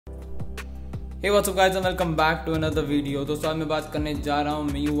Hey what's up guys and welcome back to another video. दोस्तों आज मैं बात करने जा रहा हूँ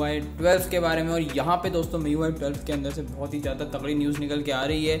MIUI 12 के बारे में। और यहाँ पे दोस्तों MIUI 12 के अंदर से बहुत ही ज़्यादा तगड़ी न्यूज़ निकल के आ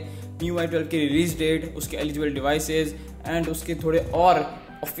रही है। MIUI 12 की रिलीज डेट, उसके एलिजिबल डिवाइसेज एंड उसके थोड़े और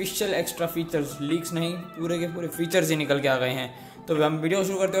ऑफिशियल एक्स्ट्रा फीचर्स, लीक्स नहीं, पूरे के पूरे फीचर्स ही निकल के आ गए हैं। तो हम वीडियो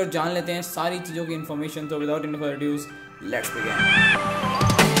शुरू करते हैं और जान लेते हैं सारी चीज़ों की इन्फॉर्मेशन। तो without any further dues let's begin.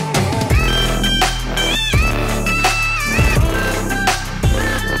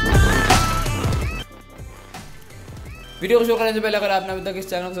 Video को शुरू करने से पहले अगर आपने अभी तक इस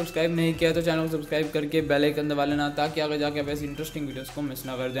चैनल को सब्सक्राइब नहीं किया तो चैनल को सब्सक्राइब करके बेल आइकन दबा लेना, ताकि आगे जाके आप ऐसी इंटरेस्टिंग वीडियोस को मिस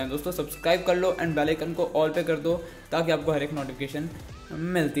ना कर जाएं। दोस्तों सब्सक्राइब कर लो एंड बेल आइकन को ऑल पे कर दो, ताकि आपको हर एक नोटिफिकेशन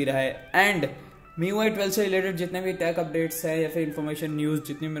मिलती रहे। एंड MIUI 12 से रिलेटेड जितने भी टेक अपडेट्स है या फिर इन्फॉर्मेशन न्यूज़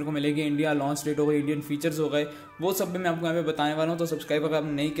जितनी मेरे को मिलेगी, इंडिया लॉन्च डेट हो गई, इंडियन फीचर्स हो गए, वो सब भी मैं आपको यहाँ पे बताने वाला हूँ। तो सब्सक्राइब अगर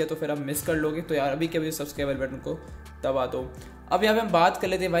आपने नहीं किया तो फिर आप मिस कर लोगे। तो यार अभी के अभी सब्सक्राइब बटन को दबा दो। अब यहाँ पे हम बात कर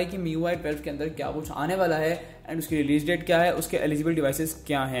लेते हैं भाई कि MIUI 12 के अंदर क्या कुछ आने वाला है एंड उसकी रिलीज डेट क्या है, उसके एलिजिबल डिवाइसेस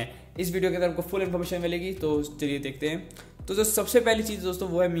क्या हैं। इस वीडियो के अंदर आपको फुल इन्फॉर्मेशन मिलेगी, तो चलिए देखते हैं। तो जो सबसे पहली चीज़ दोस्तों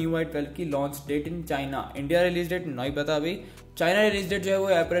वो है MIUI 12 की launch date in China. India release date नहीं पता अभी। चाइना रिलीज डेट जो है वो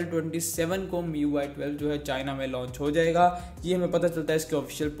अप्रैल 27 को MIUI 12 जो है चाइना में लॉन्च हो जाएगा। ये हमें पता चलता है इसके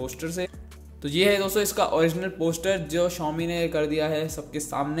ऑफिशियल पोस्टर से। तो ये है दोस्तों इसका ओरिजिनल पोस्टर जो Xiaomi ने कर दिया है सबके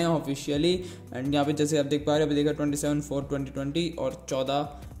सामने ऑफिशियली। एंड यहाँ पे जैसे आप देख पा रहे हैं, अभी देखा 27/4/2020 और 14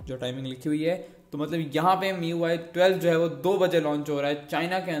 जो टाइमिंग लिखी हुई है। तो मतलब यहाँ पे MIUI 12 जो है वो 2 बजे लॉन्च हो रहा है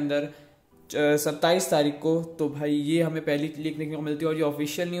चाइना के अंदर 27 तारीख को। तो भाई ये हमें पहली लीक देखने को मिलती है और ये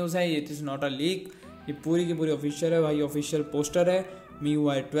ऑफिशियल न्यूज़ है, ये it is not a leak, ये पूरी की पूरी ऑफिशियल है भाई। ऑफिशियल पोस्टर है,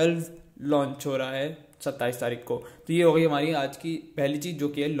 MIUI 12 लॉन्च हो रहा है 27 तारीख को। तो ये हो गई हमारी आज की पहली चीज़ जो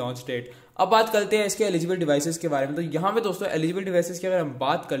कि है लॉन्च डेट। अब बात करते हैं इसके एलिजिबल डिवाइसेस के बारे में। तो यहाँ पे दोस्तों एलिजिबल डिवाइसेस की अगर हम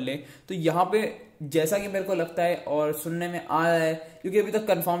बात कर लें तो यहाँ पे जैसा कि मेरे को लगता है और सुनने में आ रहा है, क्योंकि अभी तक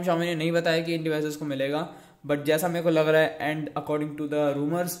कंफर्म Xiaomi ने नहीं बताया कि इन डिवाइसेस को मिलेगा, बट जैसा मेरे को लग रहा है and according to the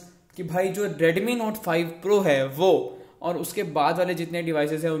rumours कि भाई जो Redmi Note 5 Pro है वो और उसके बाद वाले जितने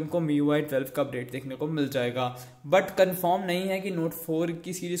डिवाइसेस हैं उनको MIUI 12 का अपडेट देखने को मिल जाएगा। बट कंफर्म नहीं है कि Note 4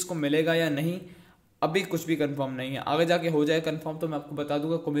 की सीरीज को मिलेगा या नहीं, अभी कुछ भी कंफर्म नहीं है। आगे जाके हो जाए कंफर्म तो मैं आपको बता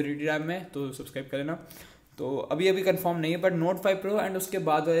दूंगा कम्युनिटी टैब में, तो सब्सक्राइब कर लेना। तो अभी कंफर्म नहीं है, बट Note 5 Pro एंड उसके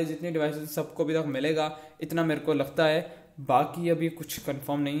बाद वाले जितने डिवाइसेस सबको अभी तक मिलेगा, इतना मेरे को लगता है। बाकी अभी कुछ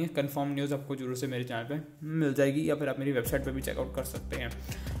कंफर्म नहीं है। कंफर्म न्यूज़ आपको जरूर से मेरे चैनल पे मिल जाएगी या फिर आप मेरी वेबसाइट पे भी चेकआउट कर सकते हैं।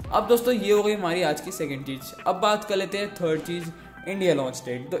 अब दोस्तों ये हो गई हमारी आज की सेकंड चीज़। अब बात कर लेते हैं थर्ड चीज़, इंडिया लॉन्च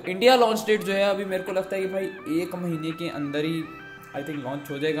डेट। तो इंडिया लॉन्च डेट जो है अभी मेरे को लगता है कि भाई 1 महीने के अंदर ही आई थिंक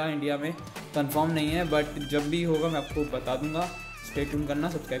लॉन्च हो जाएगा इंडिया में। कंफर्म नहीं है, बट जब भी होगा मैं आपको बता दूंगा। स्टे ट्यून करना,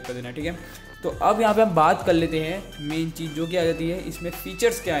 सब्सक्राइब कर देना, ठीक है। तो अब यहाँ पे हम बात कर लेते हैं मेन चीज़ जो कि आ जाती है, इसमें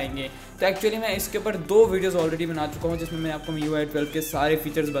फीचर्स क्या आएंगे। तो एक्चुअली मैं इसके ऊपर 2 वीडियोस ऑलरेडी बना चुका हूँ जिसमें मैंने आपको MIUI 12 के सारे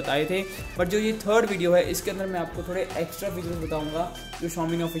फीचर्स बताए थे। बट जो ये थर्ड वीडियो है इसके अंदर मैं आपको थोड़े एक्स्ट्रा फीचर्स बताऊँगा जो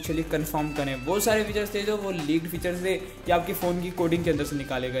Xiaomi ने ऑफिशियली कंफर्म करें। वो सारे फीचर्स थे जो वो लीक्ड फीचर्स थे या आपके फ़ोन की कोडिंग के अंदर से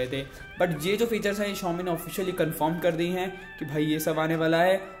निकाले गए थे। बट ये जो फीचर्स हैं ये Xiaomi ने ऑफिशियली कंफर्म कर दी हैं कि भाई ये सब आने वाला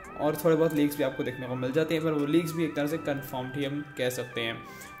है। और थोड़े बहुत लीक्स भी आपको देखने को मिल जाते हैं, पर वो लीक्स भी एक तरह से कंफर्म ही हम कह सकते हैं।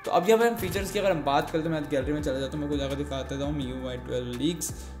 तो अब यहाँ पर फीचर्स की अगर हम बात करें तो मैं गैलरी में चला जाता हूँ, मैं कुछ जाकर दिखाता हूँ MIUI 12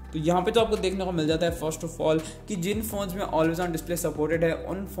 लीक्स। तो यहाँ पे तो आपको देखने को मिल जाता है फर्स्ट ऑफ ऑल कि जिन फोन्स में ऑलवेज ऑन डिस्प्ले सपोर्टेड है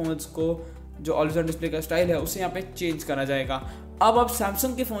उन फोन्स को जो ऑलवेज ऑन डिस्प्ले का स्टाइल है उसे यहाँ पे चेंज करा जाएगा। अब आप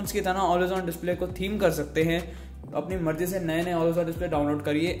सैमसंग के फोन्स की तरह ऑलवेज ऑन डिस्प्ले को थीम कर सकते हैं। अपनी मर्जी से नए नए ऑलवेज ऑन डिस्प्ले डाउनलोड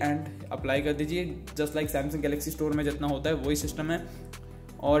करिए एंड अप्लाई कर दीजिए, just like Samsung Galaxy store में जितना होता है वही सिस्टम है।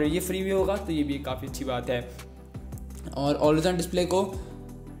 और ये फ्री भी होगा, तो ये भी काफ़ी अच्छी बात है। और ऑलवेज ऑन डिस्प्ले को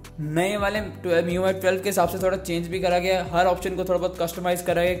नए वाले MIUI 12 के हिसाब से थोड़ा चेंज भी करा गया है। हर ऑप्शन को थोड़ा बहुत कस्टमाइज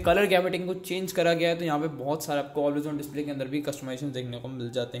करा गया है, कलर गैमेटिंग को चेंज करा गया है। तो यहाँ पे बहुत सारे आपको ऑलवेज ऑन डिस्प्ले के अंदर भी कस्टमाइजेशन देखने को मिल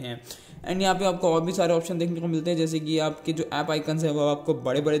जाते हैं। एंड यहाँ पे आपको और भी सारे ऑप्शन देखने को मिलते हैं, जैसे कि आपके जो ऐप आइकन्स हैं वो आपको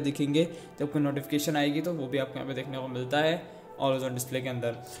बड़े बड़े दिखेंगे, जब कोई नोटिफिकेशन आएगी तो वो भी आपको यहाँ पे देखने को मिलता है ऑलवेज ऑन डिस्प्ले के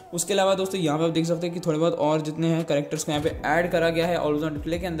अंदर। उसके अलावा दोस्तों यहाँ पे आप देख सकते हैं कि थोड़े बहुत और जितने हैं कैरेक्टर्स को यहाँ पे ऐड करा गया है ऑलवेज ऑन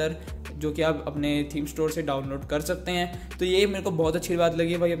डिस्प्ले के अंदर, जो कि आप अपने थीम स्टोर से डाउनलोड कर सकते हैं। तो ये मेरे को बहुत अच्छी बात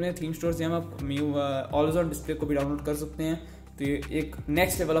लगी है भाई, अपने थीम स्टोर से हम आप ऑलवेज ऑन डिस्प्ले को भी डाउनलोड कर सकते हैं। तो ये एक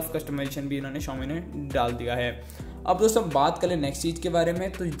नेक्स्ट लेवल ऑफ कस्टमाइजेशन भी इन्होंने Xiaomi ने डाल दिया है। अब दोस्तों बात करें नेक्स्ट चीज़ के बारे में।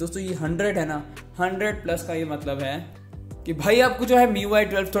 तो दोस्तों ये 100 है ना, 100+ का ये मतलब है कि भाई आपको जो है MIUI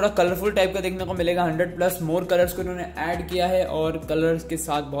 12 थोड़ा कलरफुल टाइप का देखने को मिलेगा। 100+ मोर कलर्स को इन्होंने ऐड किया है और कलर्स के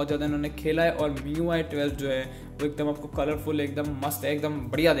साथ बहुत ज़्यादा इन्होंने खेला है। और MIUI 12 जो है वो एकदम आपको कलरफुल, एकदम मस्त है, एकदम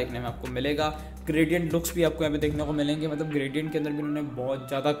बढ़िया देखने में आपको मिलेगा। ग्रेडियंट लुक्स भी आपको यहाँ पे देखने को मिलेंगे, मतलब ग्रेडियंट के अंदर भी इन्होंने बहुत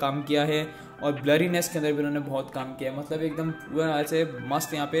ज़्यादा काम किया है और ब्लरीनेस के अंदर भी इन्होंने बहुत काम किया है। मतलब एकदम पूरा ऐसे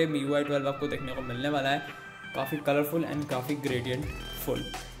मस्त यहाँ पे MIUI 12 आपको देखने को मिलने वाला है, काफ़ी कलरफुल एंड काफ़ी ग्रेडियंट फुल।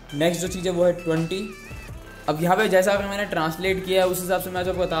 नेक्स्ट जो चीज़ है वो है 20। अब यहाँ पे जैसा कि मैंने ट्रांसलेट किया है उस हिसाब से मैं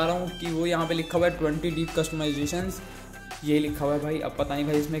जो बता रहा हूँ कि वो यहाँ पे लिखा हुआ है 20 डीप कस्टमाइजेशंस, ये लिखा हुआ है भाई। अब पता नहीं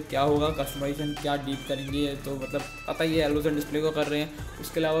भाई इसमें क्या होगा, कस्टमाइजेशन क्या डीप करेंगे, तो मतलब पता ही है एलोजन डिस्प्ले को कर रहे हैं।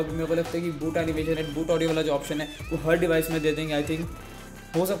 उसके अलावा भी मेरे को लगता है कि boot animation and boot audio वाला जो ऑप्शन है वो हर डिवाइस में दे देंगे। आई थिंक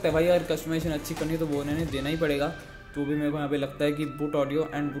हो सकता है भाई, अगर कस्टमाइजेशन अच्छी करनी है तो वो उन्हें देना ही पड़ेगा। तो भी मेरे को यहाँ पे लगता है कि boot audio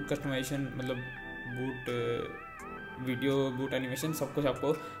and boot customization, मतलब बूट वीडियो, बूट एनिमेशन, सब कुछ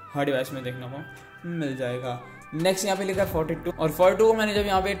आपको हर डिवाइस में देखने को मिल जाएगा। नेक्स्ट यहाँ पे लिखा है 42, और 42 को मैंने जब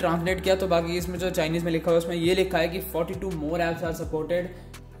यहाँ पे ट्रांसलेट किया तो बाकी इसमें जो चाइनीज़ में लिखा हुआ है उसमें ये लिखा है कि 42 मोर apps are supported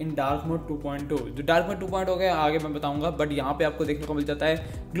in dark mode 2.2। जो डार्क मोड 2.0 के आगे मैं बताऊंगा, बट यहाँ पे आपको देखने को मिल जाता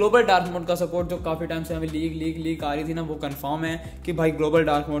है ग्लोबल डार्क मोड का सपोर्ट, जो काफ़ी टाइम से हमें लीक आ रही थी ना, वो कंफर्म है कि भाई ग्लोबल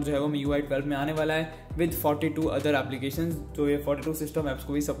डार्क मोड जो है वो MIUI 12 में आने वाला है विद 42 अदर एप्लीकेशंस। जो ये 42 सिस्टम ऐप्स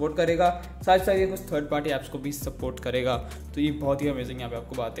को भी सपोर्ट करेगा, साथ साथ ये कुछ थर्ड पार्टी ऐप्स को भी सपोर्ट करेगा। तो ये बहुत ही अमेजिंग यहाँ पे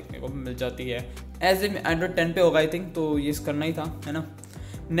आपको बात देखने को मिल जाती है। एज एंड्रॉइड 10 पे होगा आई थिंक, तो ये करना ही था, है ना।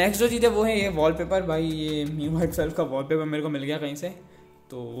 नेक्स्ट जो चीज़ है वो है ये वॉलपेपर। भाई ये MIUI 12 का वॉलपेपर मेरे को मिल गया कहीं से,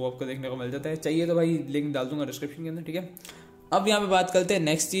 तो वो आपको देखने को मिल जाता है। चाहिए तो भाई लिंक डाल दूंगा डिस्क्रिप्शन के अंदर, ठीक है। अब यहाँ पे बात करते हैं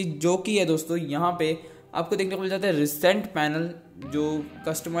नेक्स्ट चीज़, जो कि है दोस्तों यहाँ पे आपको देखने को मिल जाता है रिसेंट पैनल जो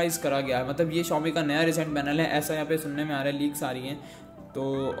कस्टमाइज़ करा गया है। मतलब ये Xiaomi का नया रिसेंट पैनल है, ऐसा यहाँ पे सुनने में आ रहा है, लीक्स आ रही हैं। तो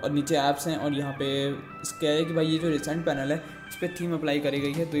और नीचे ऐप्स हैं, और यहाँ पे क्या है कि भाई ये जो रिसेंट पैनल है इस पर थीम अप्लाई करी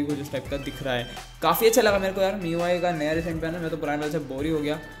गई है, तो ये कुछ इस टाइप का दिख रहा है। काफ़ी अच्छा लगा मेरे को यार MIUI का नया रिसेंट पैनल। मैं तो पुराने वाले से बोर ही हो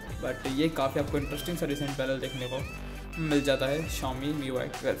गया, बट ये काफ़ी आपको इंटरेस्टिंग सा रिसेंट पैनल देखने को मिल जाता है Xiaomi MIUI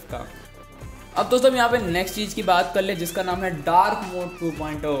 12 का। अब दोस्तों यहाँ पे नेक्स्ट चीज़ की बात कर ले, जिसका नाम है डार्क मोड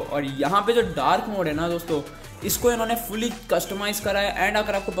 2.0। और यहाँ पे जो डार्क मोड है ना दोस्तों, इसको इन्होंने फुली कस्टमाइज करा है। एंड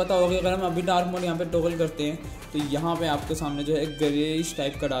अगर आपको पता होगा, अगर हम अभी डार्क मोड यहाँ पे टॉगल करते हैं तो यहाँ पे आपके सामने जो है ग्रेइश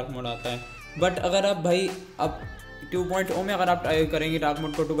टाइप का डार्क मोड आता है। बट अगर आप भाई अब 2.0 में अगर आप करेंगे डार्क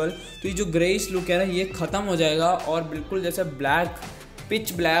मोड को टॉगल, तो ये जो ग्रेइश लुक है ना ये ख़त्म हो जाएगा, और बिल्कुल जैसे ब्लैक,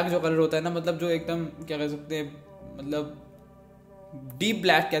 पिच ब्लैक जो कलर होता है ना, मतलब जो एकदम क्या कह सकते हैं, मतलब डीप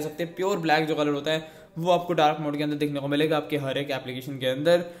ब्लैक कह सकते हैं, प्योर ब्लैक जो कलर होता है, वो आपको डार्क मोड के अंदर देखने को मिलेगा आपके हर एक एप्लीकेशन के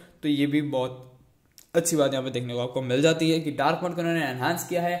अंदर। तो ये भी बहुत अच्छी बात यहाँ पे देखने को आपको मिल जाती है कि डार्क मोड को उन्होंने एनहांस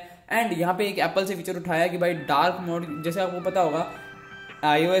किया है। एंड यहाँ पे एक एप्पल से फीचर उठाया है कि भाई डार्क मोड, जैसे आपको पता होगा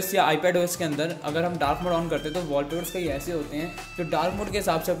iOS या iPadOS के अंदर अगर हम डार्क मोड ऑन करते हैं तो वॉलपेपर्स कई ऐसे होते हैं जो डार्क मोड के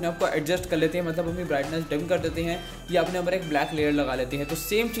हिसाब से अपने आप को एडजस्ट कर लेते हैं, मतलब अपनी ब्राइटनेस डिम कर देते हैं या अपने ऊपर एक ब्लैक लेयर लगा लेते हैं। तो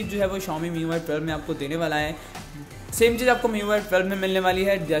सेम चीज़ जो है वो Xiaomi MIUI 12 में आपको देने वाला है। सेम चीज़ आपको MIUI 12 में मिलने वाली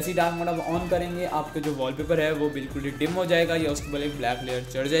है। जैसे ही डार्क मोड आप ऑन करेंगे, आपके जो वॉलपेपर है वो बिल्कुल ही डिम हो जाएगा या उसके ऊपर एक ब्लैक लेयर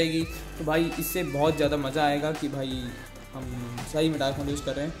चढ़ जाएगी। तो भाई इससे बहुत ज़्यादा मज़ा आएगा कि भाई हम सही में डार्क मोड यूज़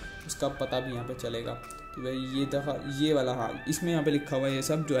कर रहे हैं, उसका पता भी यहाँ पे चलेगा। तो भाई ये दफ़ा ये वाला, हाँ इसमें यहाँ पे लिखा हुआ है ये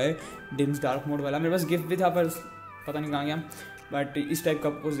सब जो है डिम्स डार्क मोड वाला। मेरे पास गिफ्ट भी था पर पता नहीं कहाँ गया, बट इस टाइप का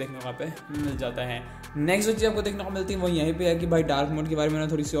कुछ देखने को यहाँ पे मिल जाता है। नेक्स्ट जो चीज़ आपको देखने को मिलती है वो यहीं पे है कि भाई डार्क मोड के बारे में ना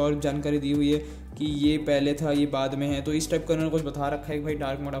थोड़ी सी और जानकारी दी हुई है कि ये पहले था, ये बाद में है। तो इस टाइप का उन्होंने कुछ बता रखा है कि भाई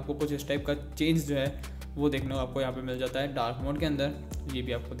डार्क मोड आपको कुछ इस टाइप का चेंज जो है वो देखने को आपको यहाँ पे मिल जाता है डार्क मोड के अंदर, ये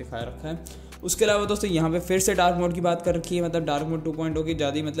भी आपको दिखाया रखा है। उसके अलावा दोस्तों यहाँ पे फिर से डार्क मोड की बात कर रखी है, मतलब डार्क मोड 2.0 की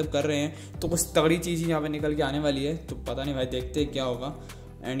ज़्यादा मतलब कर रहे हैं, तो कुछ तगड़ी चीज़ यहाँ पे निकल के आने वाली है। तो पता नहीं भाई, देखते हैं क्या होगा।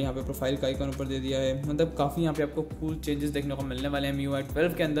 एंड यहाँ पे प्रोफाइल का आइकन ऊपर दे दिया है, मतलब काफ़ी यहाँ पे आपको कूल चेंजेस देखने को मिलने वाले हैं MIUI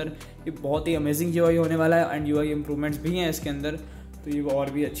 12 के अंदर। ये बहुत ही अमेजिंग UI होने वाला है एंड UI इंप्रूवमेंट्स भी हैं इसके अंदर, तो ये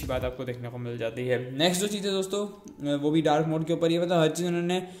और भी अच्छी बात आपको देखने को मिल जाती है। नेक्स्ट जो चीज़ है दोस्तों वो भी डार्क मोड के ऊपर ही, मतलब हर चीज़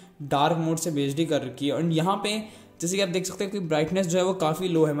उन्होंने डार्क मोड से बेस्ड ही कर रखी है। और यहाँ पे जैसे कि आप देख सकते हैं कि ब्राइटनेस जो है वो काफ़ी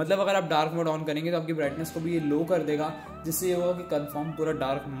लो है, मतलब अगर आप डार्क मोड ऑन करेंगे तो आपकी ब्राइटनेस को भी ये लो कर देगा, जिससे ये होगा कि कंफर्म पूरा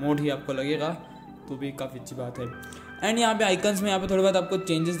डार्क मोड ही आपको लगेगा। तो भी काफ़ी अच्छी बात है। एंड यहाँ पे आइकन्स में यहाँ पे थोड़े बहुत आपको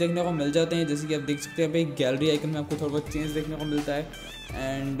चेंजेस देखने को मिल जाते हैं, जैसे कि आप देख सकते हैं यहाँ पे एक गैलरी आइकन में आपको थोड़ा बहुत चेंज देखने को मिलता है।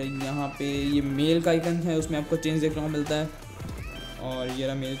 एंड यहाँ पे ये मेल का आइकन है, उसमें आपको चेंज देखने को मिलता है, और ये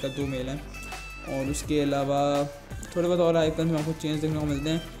रहा मेल का 2 मेल है। और उसके अलावा थोड़े बहुत और आइकन में आपको चेंज देखने को मिलते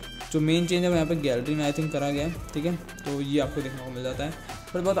हैं। जो मेन चेंज है वो यहाँ पे गैलरी में आई थिंक करा गया है, ठीक है। तो ये आपको देखने को मिल जाता है।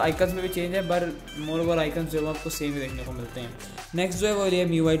 थोड़े बहुत आइकन्स में भी चेंज है, पर मोर ओवर आइकन्स जो है आपको सेम ही देखने को मिलते हैं। नेक्स्ट जो है वो ये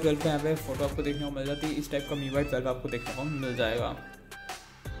MIUI 12 का यहाँ पे फोटो आपको देखने को मिल जाती है। इस टाइप का MIUI 12 आपको देखने को मिल जाएगा।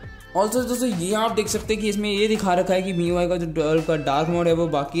 ऑल्सो दोस्तों ये आप देख सकते हैं कि इसमें ये दिखा रखा है कि MIUI का जो 12 का डार्क मोड है वो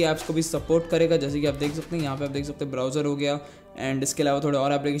बाकी ऐप्स को भी सपोर्ट करेगा, जैसे कि आप देख सकते हैं यहाँ पे आप देख सकते हैं ब्राउज़र हो गया। एंड इसके अलावा थोड़े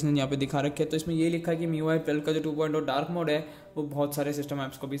और एप्लीकेशन यहाँ पे दिखा रखे हैं। तो इसमें ये लिखा है कि MIUI 12 का जो 2.0 डार्क मोड है वो बहुत सारे सिस्टम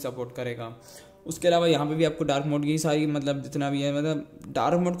ऐप्स को भी सपोर्ट करेगा। उसके अलावा यहाँ पे भी आपको डार्क मोड की सारी, मतलब जितना भी है, मतलब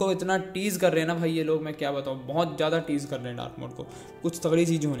डार्क मोड को इतना टीज़ कर रहे हैं ना भाई ये लोग, मैं क्या बताऊँ, बहुत ज़्यादा टीज़ कर रहे हैं डार्क मोड को। कुछ तगड़ी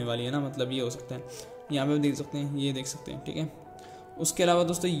चीज़ होने वाली है ना, मतलब ये हो सकता है। यहाँ पे देख सकते हैं, ये देख सकते हैं, ठीक है। उसके अलावा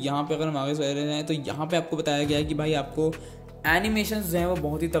दोस्तों यहाँ पे अगर हम आगे बढ़ रहे हैं तो यहाँ पे आपको बताया गया है कि भाई आपको एनिमेशन जो है वो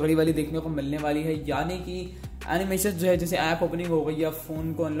बहुत ही तगड़ी वाली देखने को मिलने वाली है। यानी कि एनिमेशन जो है जैसे ऐप ओपनिंग हो गई या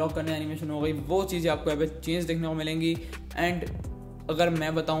फ़ोन को अनलॉक करने एनिमेशन हो गई, वो चीज़ें आपको यहाँ पे चेंज देखने को मिलेंगी। एंड अगर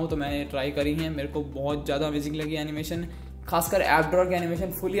मैं बताऊँ तो मैंने ट्राई करी हैं, मेरे को बहुत ज़्यादा अमेजिंग लगी एनिमेशन। खासकर ऐप ड्रॉअर की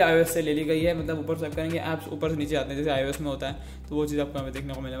एनिमेशन फुली iOS से ले ली गई है, मतलब ऊपर स्वाइप करेंगे ऐप्स ऊपर से नीचे आते हैं जैसे iOS में होता है, तो वो चीज़ आपको यहाँ पे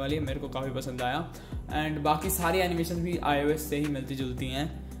देखने को मिलने वाली है। मेरे को काफ़ी पसंद आया। एंड बाकी सारी एनिमेशन भी iOS से ही मिलती जुलती हैं,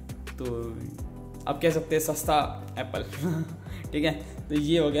 तो आप कह सकते हैं सस्ता एप्पल ठीक है, तो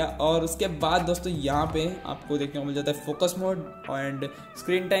ये हो गया। और उसके बाद दोस्तों यहाँ पे आपको देखने को मिल जाता है focus mode and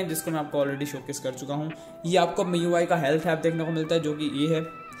screen time, जिसको मैं आपको ऑलरेडी शोकेस कर चुका हूँ। ये आपको MIUI का हेल्थ ऐप देखने को मिलता है, जो कि ये है,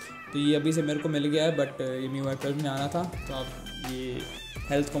 तो ये अभी से मेरे को मिल गया है, बट ये MIUI 12 में आना था। तो आप ये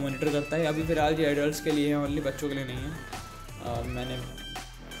हेल्थ को मॉनिटर करता है। अभी फिलहाल ये एडल्ट्स के लिए है, ओनली बच्चों के लिए नहीं है। मैंने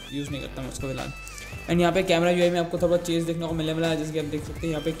यूज़ नहीं करता मैं उसको फिलहाल। एंड यहाँ पे कैमरा UI में आपको थोड़ा बहुत चेंज देखने को मिलने वाला है। जैसे कि आप देख सकते हैं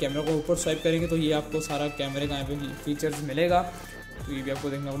यहाँ पे कैमरा को ऊपर स्वाइप करेंगे तो ये आपको सारा कैमरे का यहाँ पे फीचर्स मिलेगा, तो ये भी आपको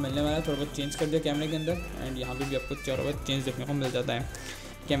देखने को मिलने वाला है। थोड़ा बहुत चेंज कर दिया कैमरे के अंदर, एंड यहाँ पे भी आपको थोड़ा बहुत चेंज देखने को मिल जाता है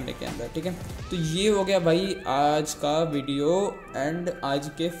कैमरे के अंदर, ठीक है। तो ये हो गया भाई आज का वीडियो एंड आज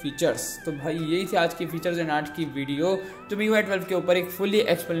के फीचर्स। तो भाई यही थे आज के फीचर्स एंड आज की वीडियो, जो MIUI 12 के ऊपर एक फुली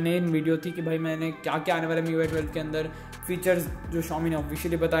एक्सप्लेन वीडियो थी कि भाई मैंने क्या क्या आने वाला है MIUI 12 के अंदर, फीचर्स जो Xiaomi ने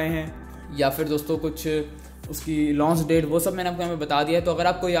ऑफिशियली बताए हैं, या फिर दोस्तों कुछ उसकी लॉन्च डेट, वो सब मैंने आपको यहाँ पे बता दिया है। तो अगर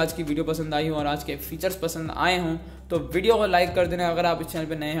आपको ये आज की वीडियो पसंद आई हो और आज के फीचर्स पसंद आए हों तो वीडियो को लाइक कर देना। अगर आप इस चैनल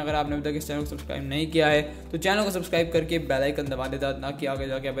पे नए हैं, अगर आपने अभी तक इस चैनल को सब्सक्राइब नहीं किया है तो चैनल को सब्सक्राइब करके बेल आइकन दबा देता, ताकि आगे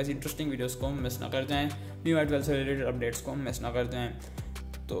जाके आप ऐसी इंटरेस्टिंग वीडियोस को मिस ना कर जाएं, MIUI 12 से रिलेटेड अपडेट्स को मिस ना कर जाएं।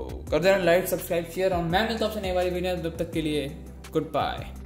 तो कर देना लाइक, सब्सक्राइब, शेयर, और मैं मिलता हूँ आपसे नई वाली वीडियो। तब तक के लिए गुड बाय।